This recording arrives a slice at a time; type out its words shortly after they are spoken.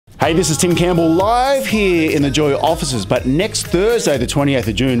Hey, this is Tim Campbell live here in the Joy offices. But next Thursday, the 28th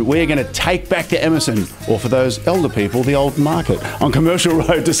of June, we're going to take back to Emerson, or for those elder people, the Old Market, on Commercial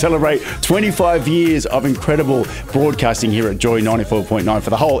Road to celebrate 25 years of incredible broadcasting here at Joy 94.9 for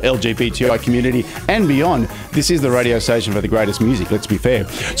the whole LGBTI community and beyond. This is the radio station for the greatest music, let's be fair.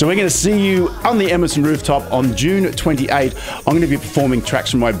 So we're going to see you on the Emerson rooftop on June 28th. I'm going to be performing tracks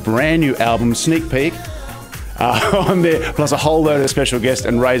from my brand new album, Sneak Peek, on there, plus a whole load of special guests,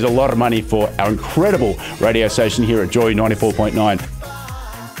 and raise a lot of money for our incredible radio station here at Joy 94.9.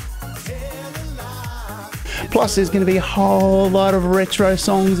 Plus, there's going to be a whole lot of retro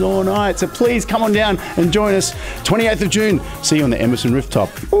songs all night. So please come on down and join us 28th of June. See you on the Emerson rooftop.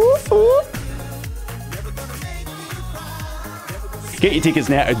 Ooh, ooh. Get your tickets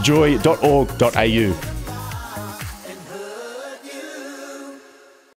now at joy.org.au.